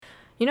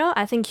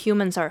I think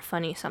humans are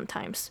funny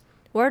sometimes.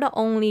 We're the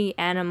only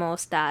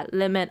animals that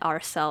limit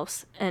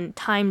ourselves in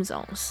time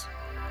zones.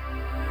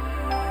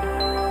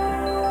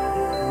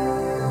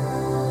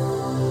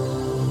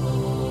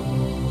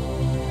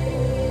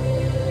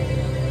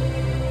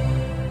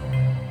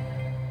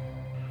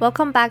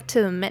 Welcome back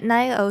to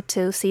Midnight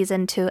O2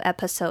 Season 2,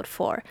 Episode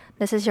 4.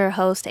 This is your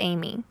host,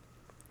 Amy.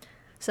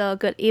 So,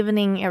 good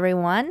evening,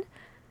 everyone.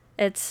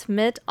 It's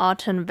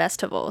Mid-Autumn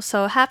Festival.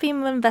 So, happy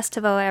Moon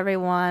Festival,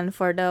 everyone.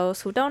 For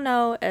those who don't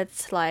know,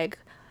 it's like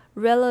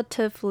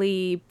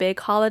relatively big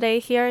holiday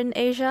here in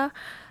Asia.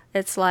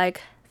 It's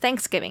like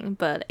Thanksgiving,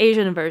 but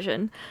Asian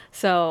version.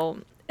 So,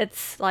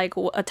 it's like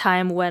a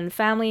time when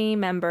family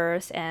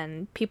members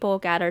and people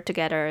gather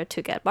together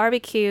to get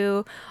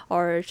barbecue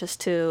or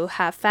just to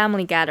have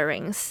family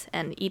gatherings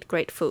and eat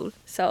great food.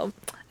 So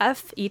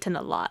I've eaten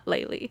a lot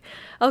lately.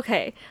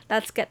 Okay,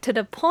 let's get to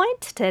the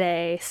point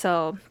today.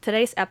 So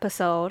today's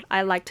episode,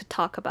 I like to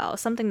talk about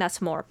something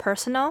that's more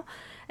personal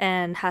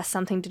and has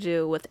something to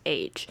do with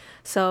age.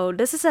 So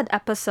this is an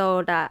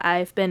episode that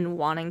I've been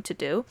wanting to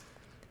do.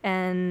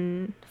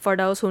 And for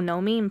those who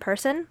know me in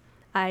person,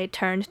 I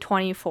turned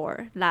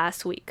 24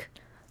 last week.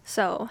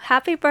 So,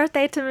 happy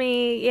birthday to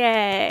me!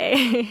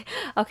 Yay!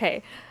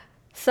 Okay,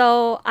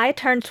 so I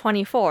turned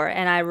 24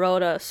 and I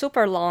wrote a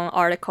super long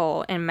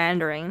article in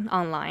Mandarin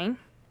online.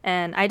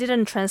 And I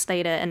didn't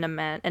translate it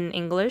in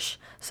English,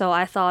 so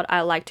I thought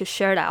I'd like to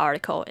share that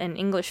article in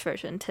English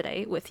version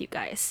today with you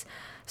guys.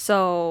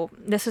 So,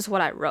 this is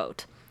what I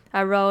wrote.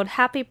 I wrote,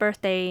 "Happy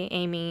birthday,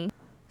 Amy.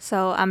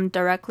 So I'm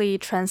directly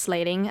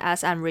translating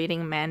as I'm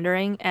reading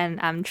Mandarin and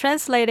I'm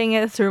translating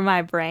it through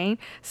my brain.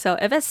 So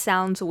if it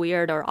sounds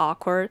weird or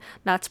awkward,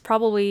 that's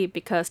probably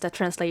because the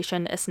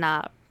translation is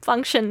not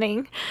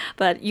functioning,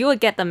 but you will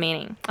get the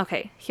meaning.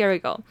 Okay, here we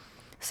go.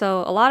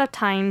 So a lot of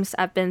times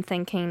I've been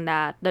thinking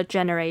that the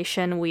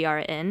generation we are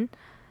in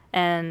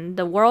and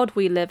the world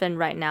we live in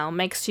right now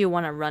makes you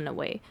want to run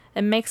away.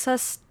 It makes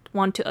us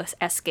want to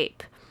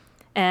escape.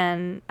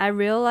 And I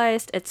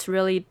realized it's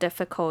really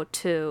difficult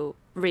to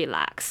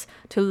relax,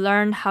 to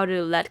learn how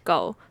to let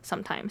go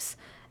sometimes.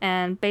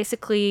 And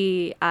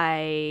basically,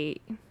 I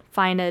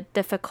find it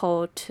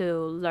difficult to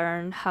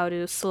learn how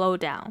to slow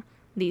down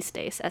these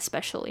days,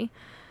 especially.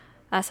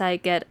 As I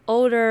get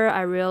older,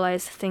 I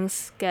realize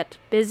things get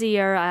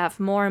busier, I have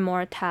more and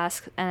more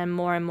tasks and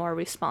more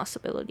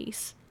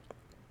responsibilities.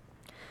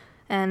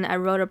 And I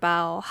wrote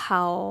about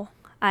how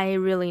I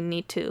really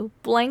need to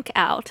blank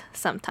out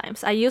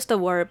sometimes. I use the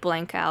word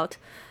blank out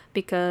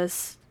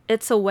because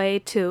it's a way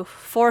to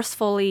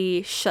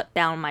forcefully shut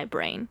down my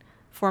brain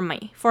for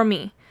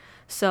me.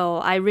 So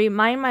I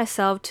remind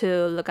myself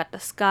to look at the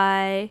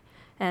sky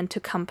and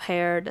to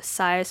compare the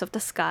size of the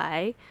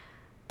sky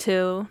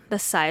to the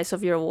size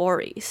of your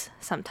worries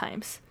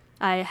sometimes.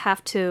 I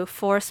have to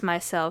force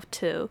myself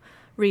to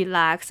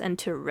relax and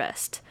to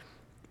rest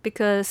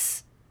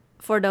because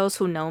for those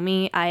who know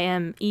me, I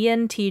am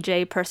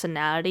ENTJ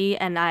personality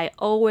and I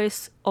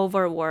always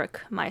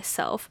overwork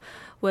myself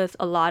with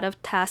a lot of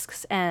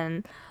tasks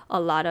and a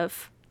lot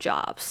of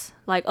jobs,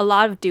 like a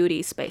lot of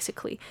duties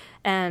basically.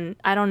 And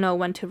I don't know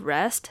when to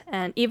rest.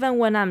 And even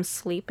when I'm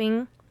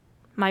sleeping,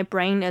 my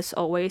brain is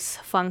always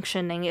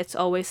functioning, it's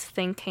always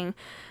thinking,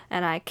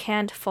 and I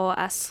can't fall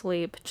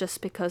asleep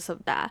just because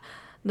of that.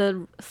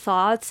 The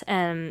thoughts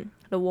and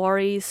the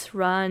worries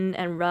run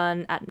and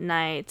run at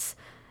nights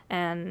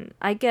and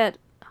I get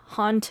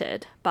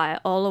haunted by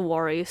all the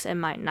worries in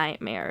my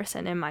nightmares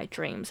and in my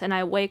dreams. And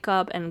I wake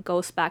up and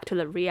goes back to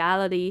the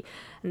reality,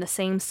 and the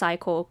same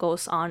cycle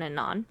goes on and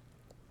on.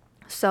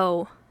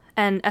 So,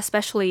 and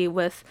especially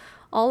with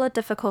all the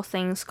difficult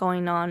things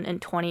going on in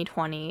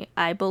 2020,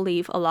 I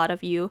believe a lot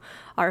of you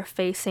are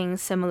facing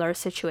similar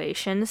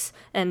situations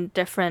in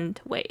different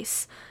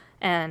ways.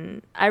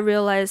 And I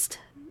realized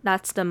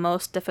that's the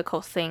most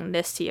difficult thing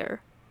this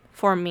year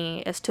for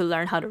me is to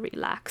learn how to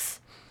relax.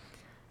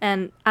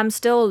 And I'm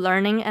still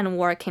learning and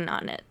working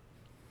on it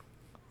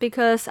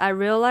because I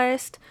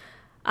realized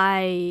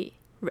I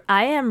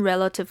am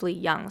relatively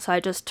young, so I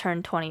just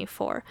turned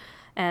 24,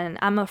 and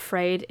I'm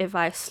afraid if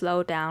I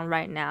slow down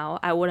right now,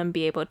 I wouldn't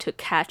be able to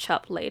catch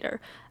up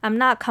later. I'm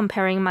not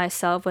comparing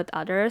myself with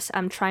others,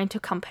 I'm trying to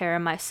compare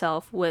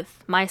myself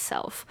with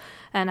myself,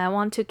 and I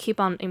want to keep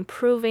on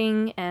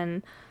improving,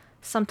 and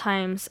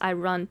sometimes I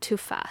run too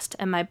fast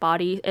and my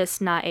body is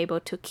not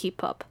able to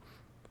keep up.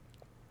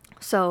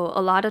 So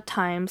a lot of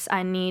times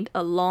I need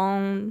a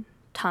long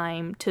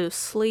time to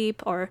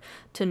sleep or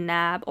to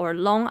nap or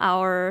long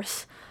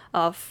hours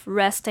of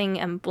resting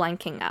and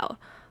blanking out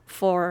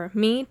for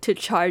me to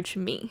charge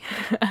me.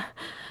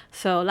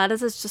 So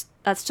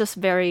that's just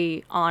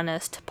very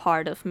honest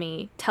part of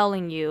me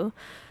telling you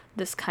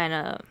this kind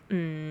of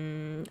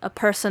a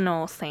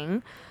personal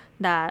thing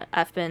that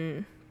I've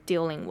been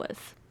dealing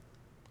with.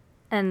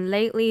 And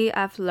lately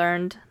I've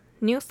learned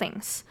new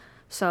things.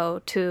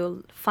 So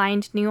to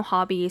find new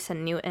hobbies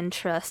and new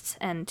interests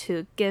and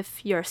to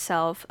give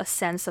yourself a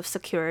sense of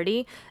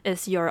security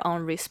is your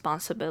own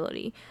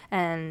responsibility.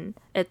 And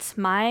it's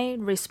my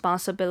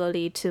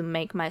responsibility to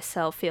make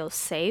myself feel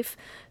safe,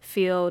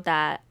 feel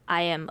that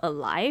I am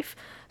alive.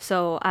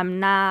 So I'm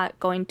not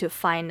going to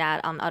find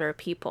that on other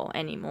people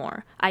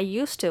anymore. I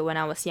used to when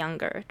I was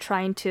younger,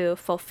 trying to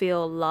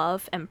fulfill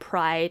love and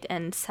pride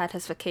and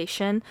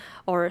satisfaction,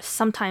 or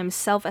sometimes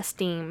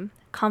self-esteem,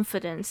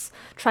 confidence,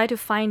 try to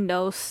find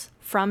those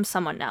from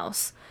someone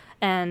else.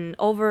 And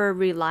over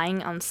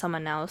relying on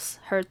someone else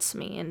hurts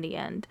me in the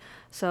end.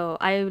 So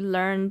I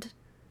learned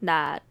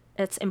that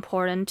it's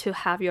important to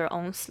have your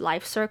own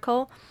life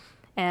circle,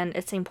 and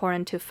it's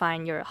important to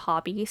find your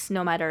hobbies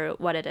no matter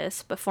what it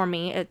is. But for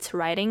me, it's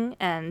writing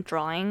and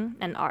drawing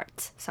and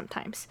art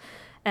sometimes.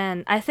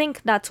 And I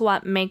think that's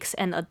what makes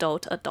an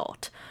adult.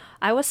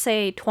 I would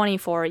say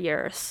 24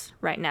 years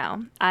right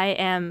now. I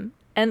am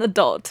an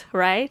adult,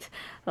 right?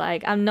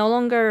 Like, I'm no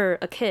longer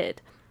a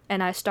kid.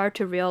 And I start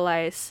to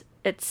realize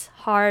it's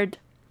hard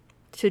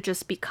to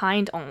just be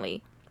kind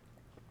only.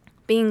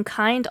 Being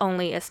kind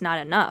only is not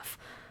enough.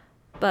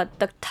 But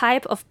the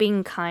type of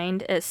being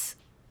kind is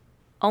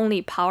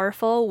only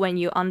powerful when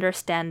you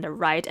understand the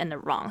right and the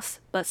wrongs,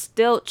 but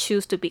still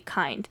choose to be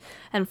kind.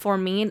 And for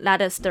me,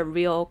 that is the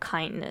real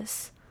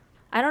kindness.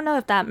 I don't know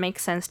if that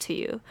makes sense to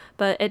you,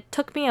 but it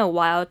took me a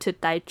while to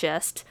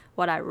digest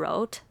what I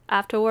wrote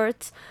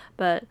afterwards.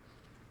 But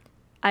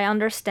I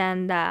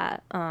understand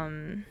that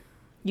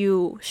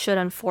you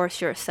shouldn't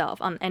force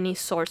yourself on any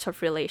sorts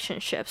of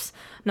relationships,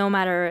 no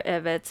matter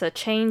if it's a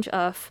change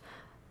of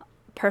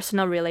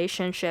personal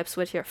relationships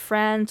with your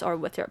friends or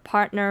with your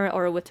partner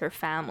or with your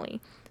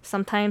family.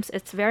 Sometimes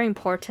it's very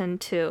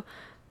important to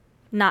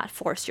not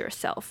force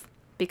yourself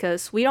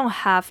because we don't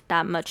have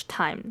that much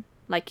time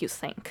like you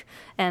think.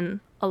 And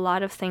a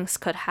lot of things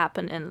could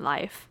happen in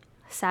life,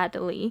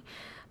 sadly,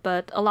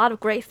 but a lot of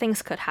great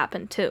things could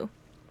happen too.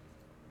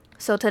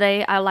 So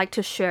today I'd like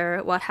to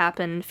share what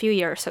happened a few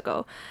years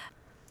ago.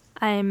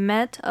 I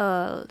met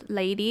a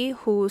lady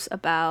who's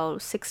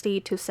about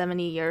 60 to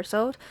 70 years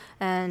old,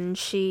 and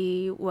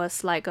she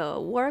was like a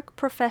work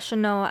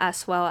professional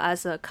as well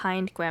as a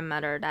kind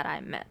grandmother that I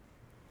met.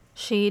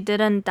 She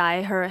didn't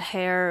dye her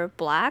hair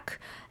black,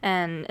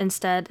 and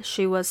instead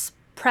she was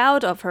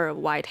proud of her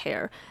white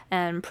hair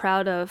and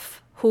proud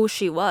of who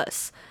she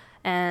was.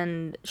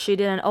 And she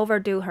didn't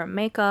overdo her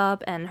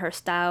makeup, and her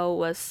style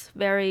was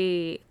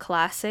very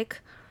classic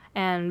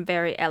and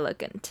very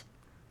elegant.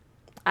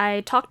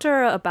 I talked to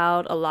her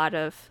about a lot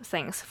of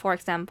things. For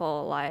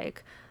example,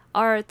 like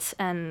art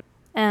and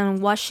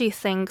what she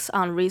thinks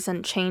on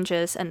recent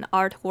changes in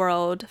art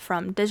world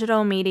from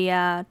digital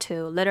media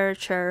to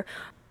literature.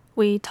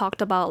 We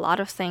talked about a lot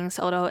of things,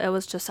 although it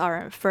was just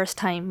our first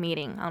time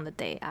meeting on the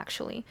day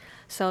actually.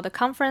 So the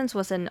conference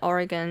was in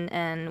Oregon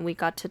and we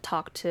got to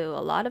talk to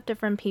a lot of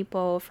different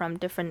people from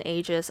different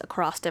ages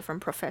across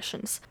different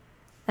professions.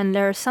 And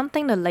there's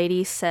something the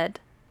lady said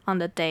on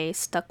the day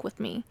stuck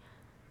with me.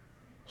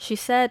 She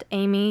said,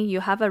 "Amy, you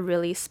have a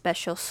really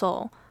special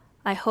soul.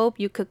 I hope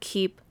you could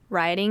keep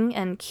writing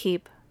and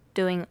keep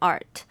doing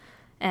art."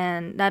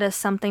 And that is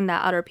something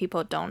that other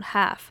people don't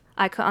have.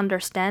 I could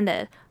understand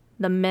it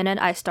the minute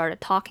I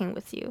started talking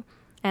with you.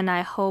 And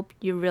I hope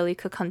you really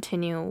could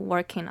continue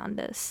working on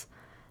this.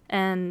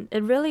 And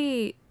it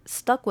really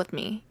stuck with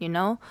me,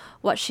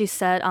 what she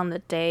said on the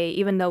day,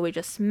 even though we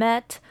just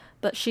met,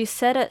 but she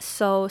said it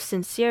so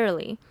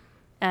sincerely.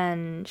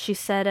 And she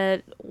said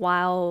it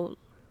while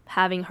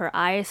having her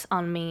eyes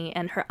on me,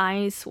 and her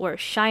eyes were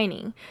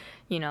shining.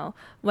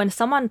 When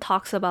someone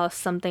talks about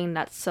something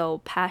that's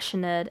so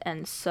passionate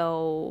and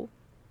so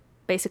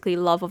basically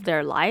love of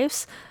their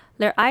lives,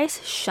 their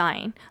eyes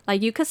shine.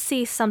 Like you could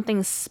see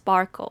something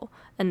sparkle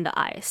in the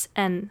eyes.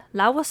 And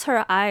that was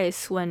her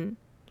eyes when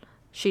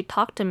she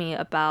talked to me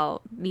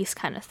about these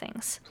kind of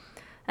things.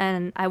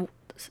 And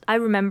I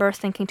remember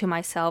thinking to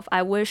myself,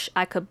 I wish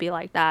I could be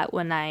like that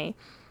when I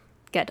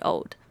get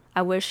old.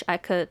 I wish I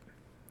could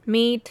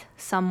meet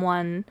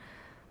someone.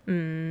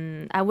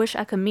 I wish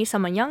I could meet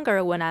someone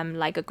younger when I'm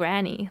like a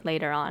granny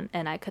later on,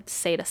 and I could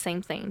say the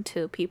same thing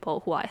to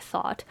people who I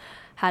thought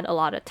had a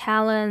lot of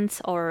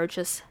talents or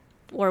just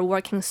were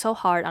working so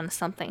hard on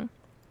something.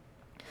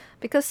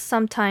 Because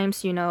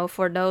sometimes,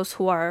 for those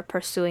who are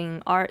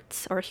pursuing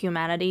arts or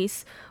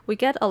humanities, we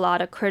get a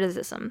lot of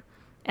criticism.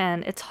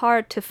 And it's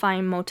hard to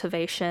find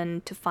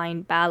motivation, to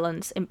find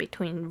balance in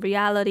between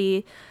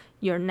reality,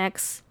 your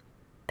next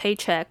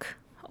paycheck,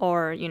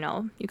 or, you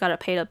gotta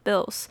pay the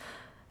bills.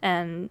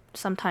 And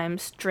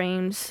sometimes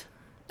dreams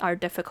are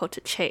difficult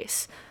to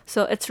chase.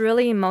 So it's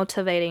really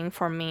motivating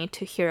for me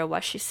to hear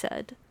what she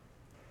said.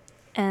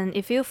 And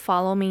if you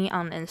follow me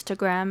on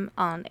Instagram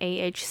on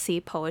AHC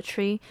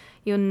Poetry,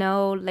 you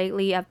know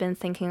lately I've been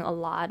thinking a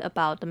lot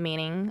about the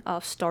meaning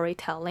of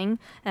storytelling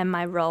and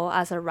my role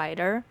as a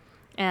writer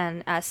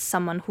and as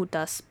someone who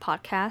does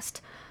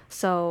podcast.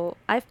 So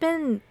I've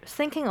been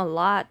thinking a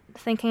lot,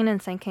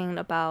 thinking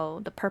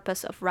about the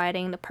purpose of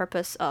writing, the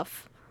purpose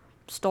of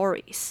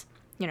stories.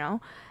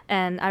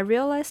 And I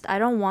realized I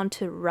don't want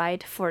to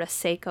write for the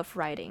sake of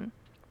writing.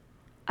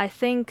 I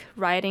think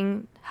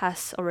writing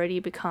has already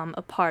become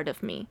a part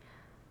of me,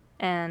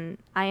 and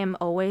I am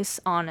always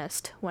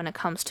honest when it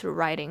comes to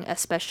writing,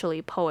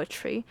 especially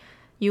poetry.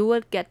 You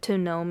would get to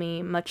know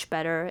me much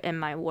better in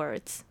my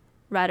words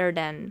rather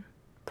than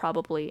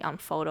probably on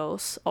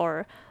photos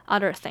or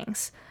other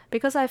things,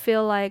 because I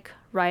feel like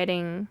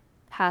writing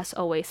has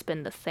always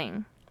been the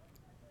thing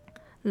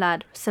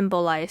that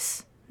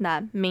symbolize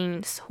that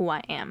means who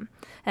I am.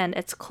 And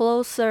it's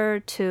closer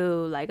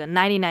to like a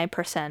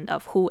 99%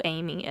 of who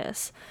Amy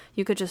is.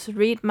 You could just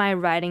read my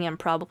writing and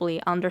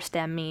probably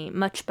understand me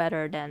much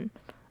better than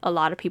a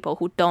lot of people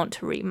who don't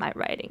read my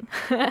writing.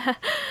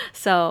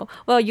 So,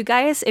 well, you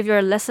guys, if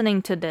you're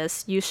listening to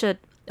this, you should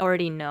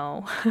already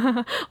know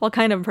what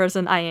kind of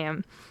person I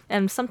am.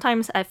 And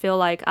sometimes I feel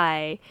like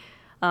I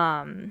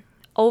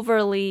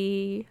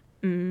overly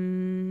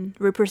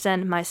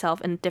represent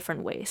myself in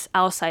different ways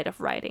outside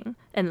of writing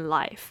in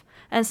life.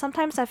 And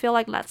sometimes I feel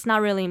like that's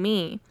not really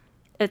me.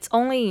 It's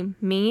only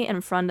me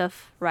in front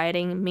of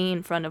writing, me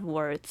in front of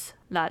words.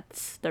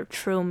 That's the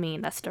true me,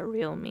 that's the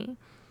real me.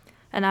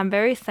 And I'm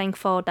very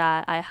thankful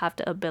that I have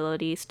the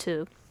abilities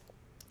to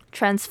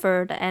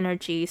transfer the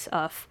energies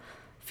of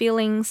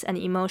feelings and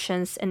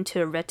emotions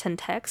into written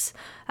text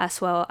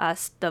as well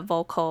as the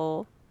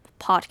vocal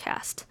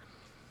podcast.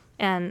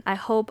 And I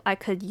hope I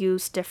could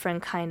use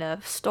different kind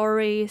of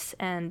stories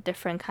and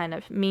different kind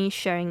of me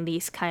sharing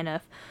these kind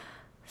of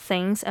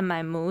things and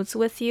my moods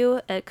with you.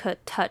 It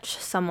could touch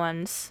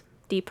someone's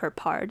deeper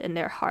part in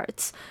their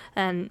hearts,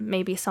 and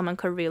maybe someone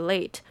could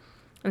relate.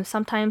 And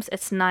sometimes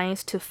it's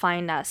nice to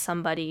find that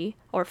somebody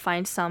or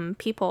find some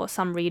people,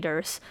 some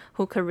readers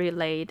who could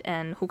relate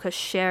and who could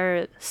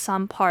share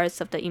some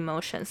parts of the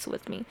emotions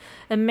with me.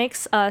 It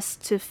makes us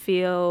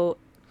feel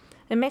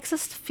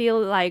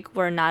like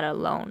we're not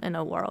alone in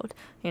the world,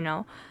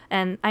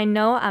 And I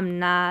know I'm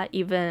not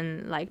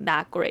even like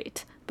that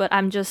great, but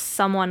I'm just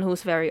someone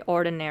who's very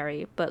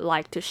ordinary but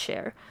like to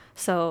share.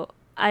 So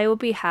I will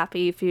be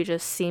happy if you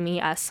just see me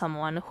as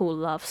someone who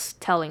loves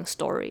telling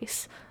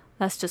stories.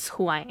 That's just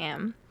who I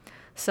am.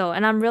 So,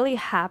 and I'm really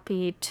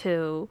happy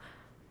to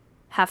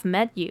have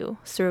met you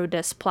through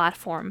this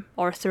platform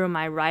or through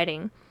my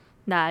writing,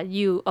 that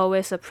you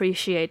always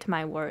appreciate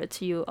my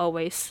words. You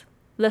always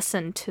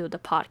listen to the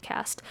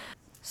podcast.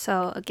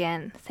 So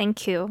again,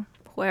 thank you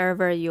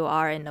wherever you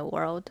are in the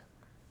world.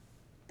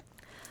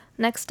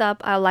 Next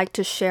up, I'd like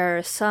to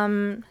share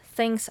some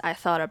things I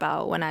thought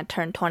about when I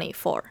turned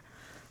 24.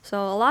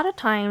 So a lot of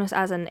times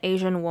as an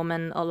Asian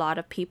woman, a lot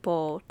of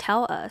people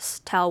tell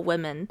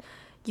women,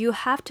 you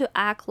have to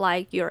act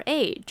like your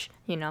age.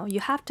 You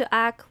have to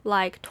act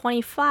like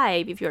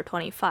 25 if you're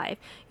 25.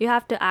 You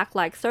have to act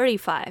like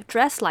 35,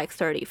 dress like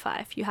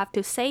 35. You have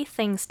to say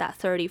things that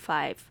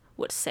 35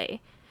 would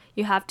say.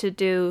 You have to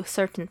do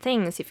certain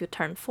things if you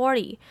turn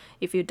 40.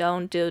 If you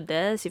don't do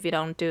this, if you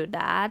don't do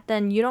that,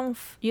 then you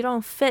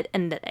don't fit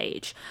in that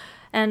age.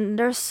 And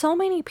there's so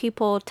many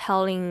people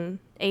telling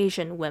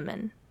Asian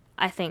women,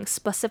 I think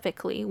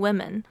specifically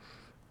women,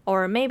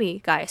 or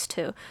maybe guys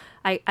too.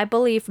 I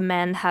believe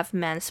men have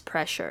men's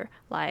pressure.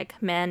 Like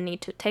men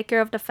need to take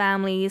care of the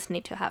families,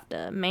 need to have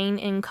the main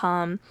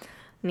income,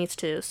 needs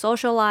to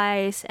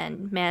socialize,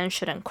 and men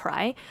shouldn't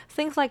cry.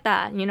 Things like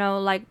that.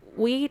 Like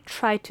we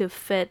try to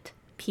fit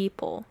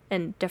people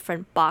in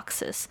different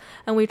boxes,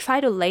 and we try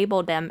to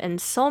label them in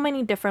so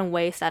many different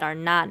ways that are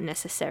not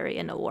necessary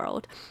in the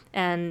world.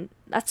 And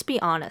let's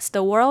be honest,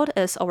 the world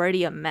is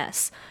already a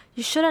mess.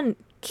 You shouldn't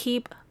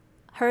keep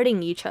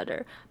hurting each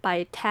other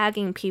by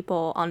tagging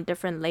people on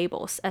different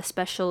labels,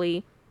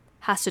 especially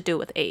has to do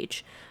with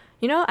age.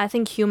 I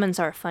think humans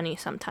are funny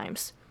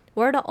sometimes.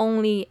 We're the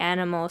only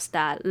animals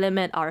that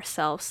limit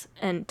ourselves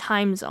in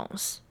time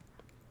zones,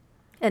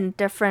 in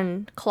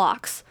different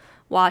clocks,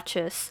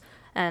 watches,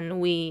 and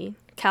we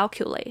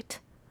calculate.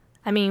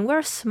 I mean,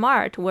 we're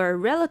smart. We're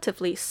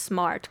relatively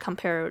smart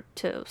compared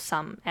to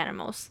some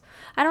animals.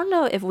 I don't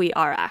know if we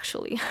are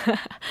actually.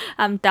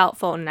 I'm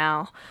doubtful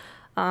now.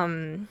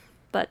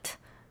 But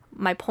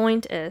my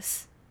point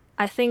is,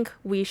 I think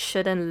we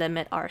shouldn't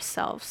limit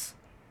ourselves.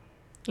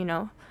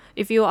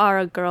 If you are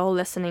a girl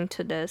listening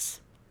to this,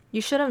 you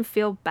shouldn't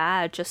feel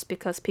bad just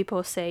because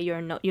people say you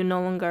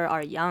no longer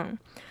are young.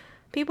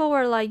 People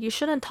were like, you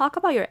shouldn't talk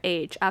about your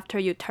age after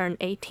you turn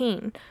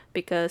 18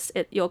 because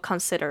you'll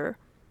consider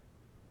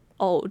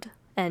old,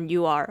 and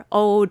you are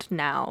old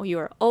now. You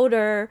are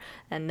older,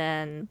 and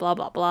then blah,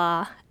 blah,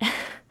 blah.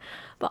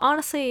 But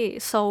honestly,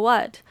 so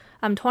what?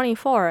 I'm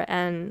 24,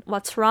 and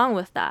what's wrong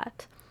with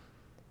that?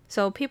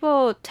 So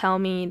people tell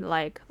me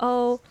like,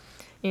 oh,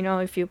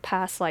 if you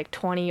pass like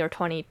 20 or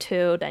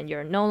 22, then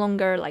you're no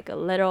longer like a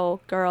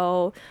little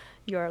girl.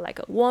 You're like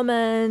a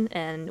woman,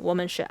 and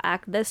women should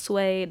act this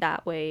way,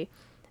 that way.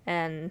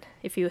 And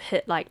if you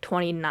hit like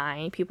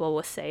 29, people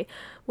will say,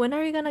 when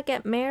are you gonna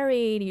get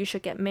married? You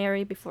should get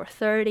married before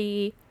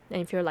 30.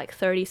 And if you're like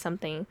 30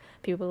 something,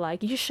 people are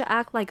like, you should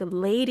act like a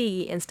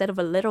lady instead of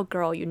a little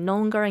girl. You're no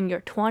longer in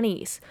your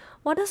 20s.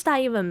 What does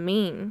that even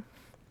mean?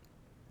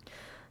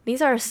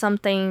 These are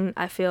something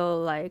I feel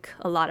like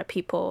a lot of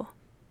people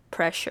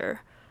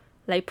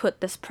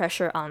put this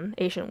pressure on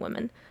Asian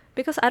women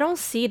because I don't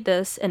see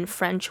this in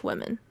French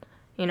women,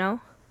 you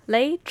know?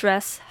 They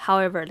dress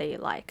however they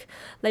like.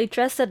 They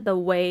dress it the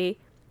way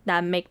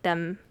that make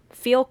them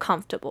feel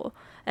comfortable,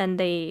 and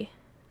they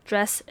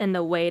dress in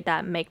the way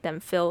that make them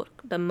feel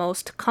the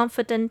most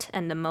confident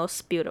and the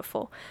most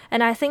beautiful.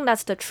 And I think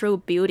that's the true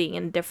beauty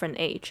in different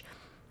age.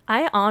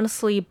 I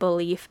honestly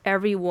believe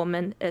every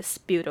woman is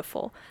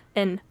beautiful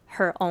in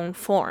her own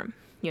form,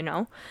 you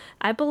know?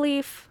 I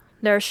believe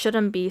there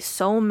shouldn't be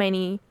so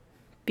many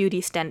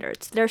beauty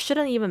standards. There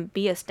shouldn't even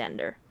be a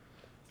standard.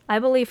 I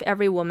believe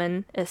every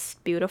woman is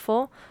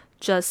beautiful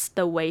just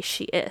the way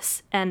she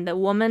is. And the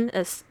woman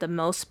is the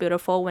most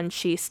beautiful when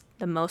she's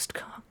the most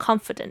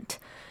confident.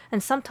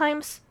 And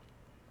sometimes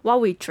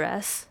what we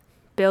dress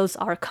builds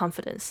our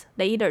confidence.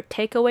 They either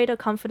take away the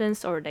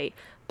confidence or they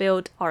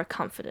build our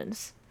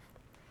confidence.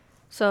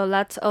 So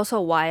that's also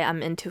why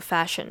I'm into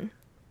fashion.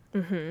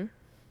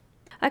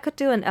 I could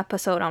do an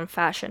episode on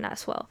fashion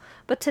as well.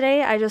 But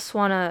today I just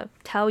want to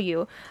tell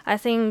you, I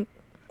think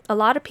a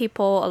lot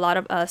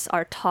of us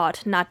are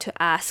taught not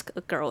to ask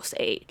a girl's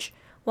age.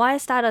 Why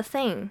is that a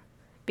thing?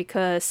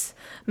 Because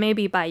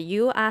maybe by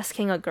you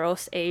asking a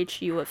girl's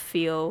age,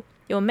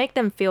 you'll make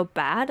them feel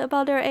bad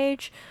about their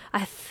age.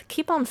 I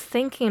keep on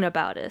thinking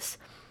about this.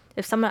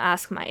 If someone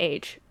asks my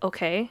age,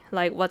 okay,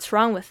 like what's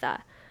wrong with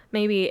that?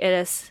 Maybe it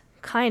is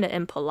kind of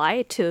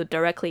impolite to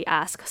directly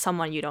ask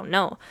someone you don't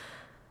know.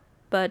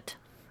 But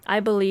I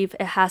believe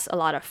it has a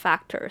lot of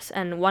factors,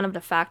 and one of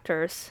the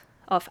factors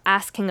of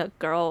asking a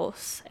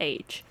girl's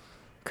age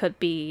could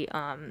be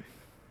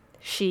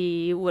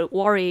she would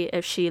worry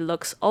if she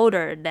looks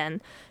older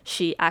than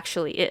she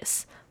actually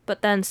is.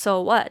 But then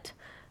so what?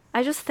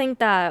 I just think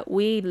that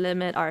we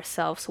limit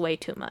ourselves way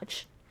too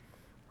much.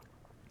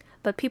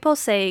 But people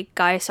say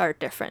guys are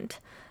different.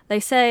 They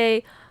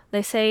say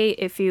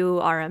if you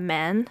are a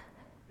man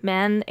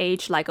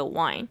age like a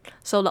wine.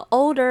 So the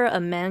older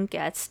a man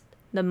gets,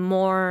 the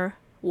more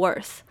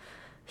worth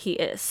he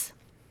is.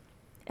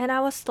 And I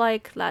was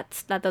like,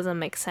 that doesn't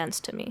make sense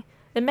to me.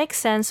 It makes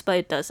sense, but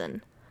it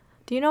doesn't.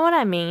 Do you know what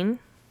I mean?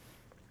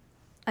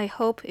 I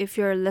hope if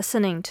you're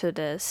listening to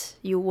this,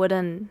 you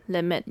wouldn't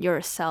limit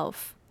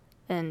yourself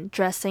in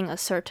dressing a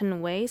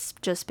certain ways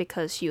just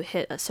because you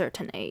hit a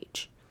certain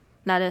age.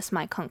 That is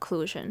my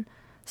conclusion.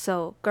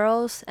 So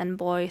girls and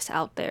boys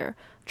out there,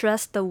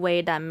 dress the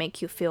way that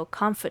make you feel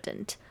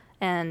confident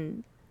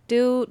and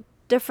do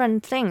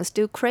different things,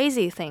 do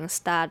crazy things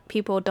that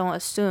people don't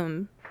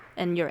assume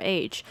in your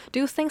age.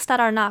 Do things that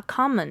are not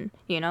common,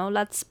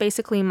 that's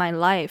basically my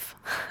life.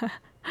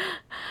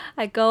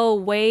 I go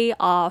way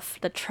off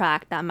the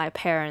track that my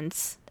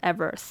parents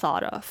ever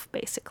thought of,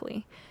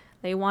 basically.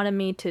 They wanted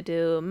me to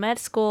do med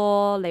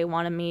school, they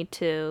wanted me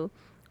to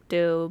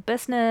do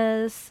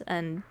business,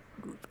 and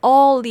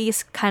all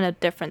these kind of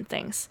different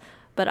things.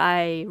 But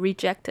I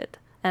rejected,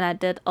 and I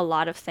did a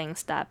lot of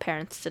things that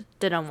parents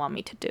didn't want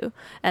me to do.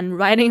 And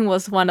writing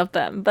was one of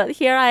them. But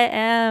here I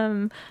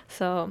am.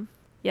 So,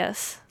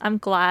 yes, I'm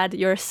glad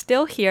you're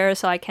still here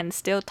so I can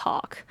still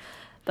talk.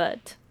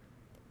 But,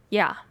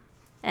 yeah.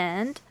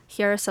 And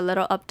here's a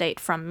little update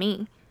from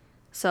me.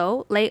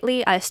 So,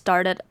 lately I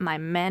started my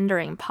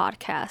Mandarin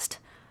podcast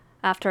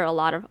after a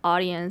lot of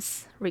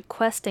audience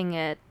requesting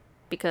it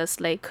because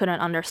they couldn't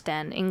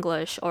understand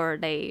English or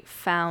they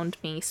found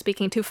me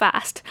speaking too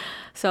fast.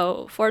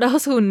 So, for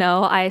those who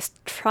know, I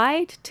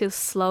tried to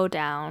slow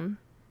down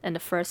in the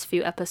first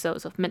few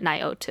episodes of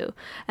Midnight O2,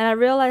 and I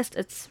realized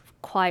it's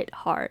quite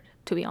hard,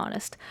 to be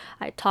honest.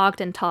 I talked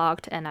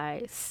and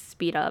I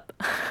speed up.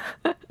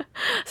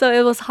 So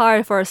it was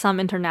hard for some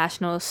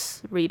international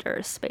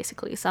readers,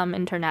 basically, some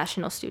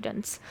international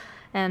students,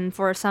 and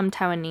for some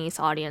Taiwanese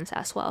audience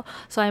as well.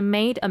 So I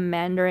made a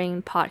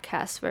Mandarin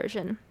podcast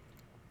version.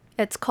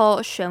 It's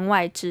called 弦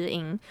外之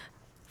音.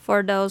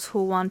 For those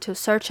who want to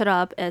search it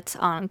up, it's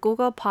on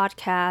Google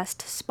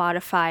Podcast,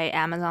 Spotify,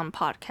 Amazon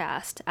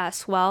Podcast,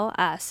 as well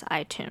as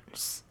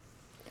iTunes.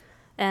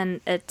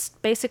 And it's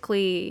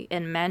basically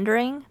in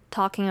Mandarin,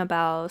 talking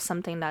about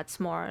something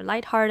that's more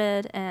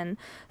lighthearted and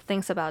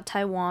things about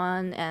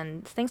Taiwan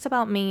and things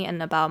about me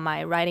and about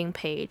my writing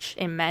page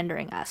in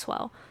Mandarin as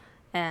well.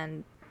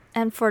 And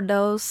for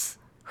those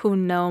who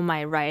know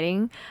my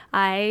writing,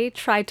 I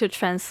try to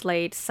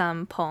translate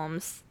some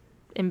poems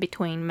in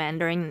between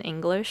Mandarin and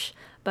English,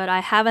 but I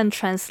haven't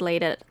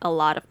translated a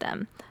lot of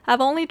them. I've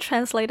only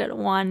translated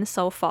one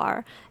so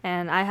far,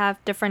 and I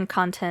have different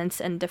contents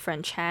in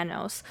different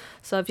channels.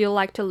 So if you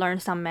like to learn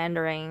some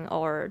Mandarin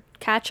or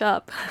catch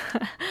up,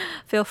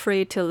 feel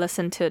free to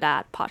listen to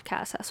that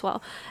podcast as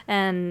well.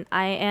 And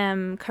I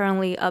am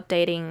currently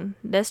updating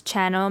this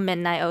channel,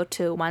 Midnight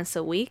O2, once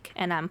a week,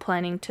 and I'm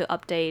planning to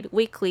update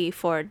weekly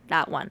for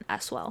that one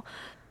as well.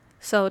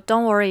 So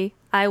don't worry,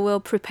 I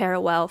will prepare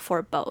well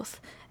for both.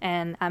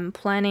 And I'm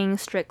planning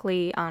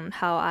strictly on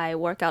how I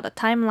work out the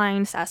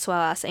timelines as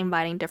well as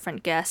inviting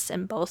different guests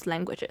in both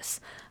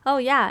languages. Oh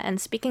yeah, and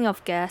speaking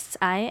of guests,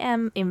 I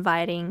am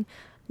inviting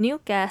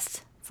new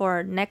guests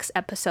for next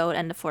episode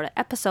and for the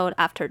episode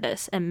after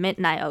this in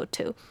Midnight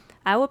 02.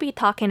 I will be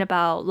talking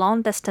about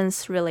long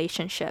distance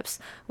relationships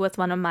with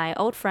one of my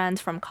old friends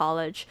from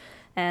college,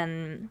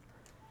 and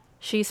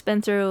she's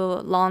been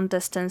through long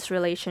distance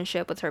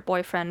relationship with her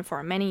boyfriend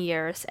for many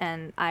years,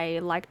 and I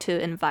like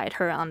to invite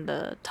her on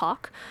the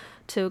talk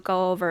to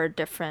go over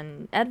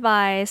different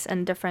advice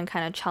and different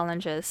kind of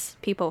challenges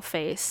people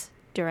face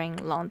during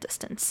long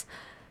distance.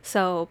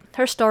 So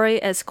her story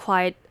is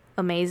quite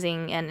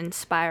amazing and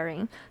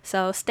inspiring.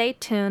 So stay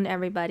tuned,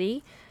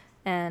 everybody,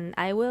 and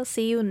I will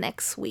see you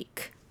next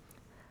week.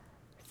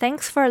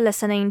 Thanks for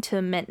listening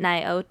to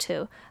Midnight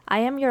 02. I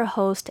am your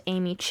host,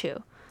 Amy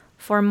Chu.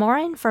 For more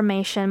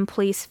information,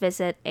 please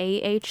visit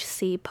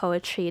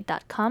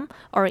ahcpoetry.com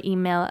or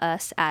email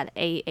us at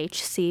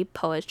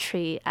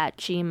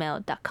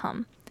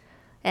ahcpoetry@gmail.com.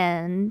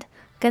 And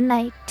good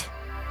night.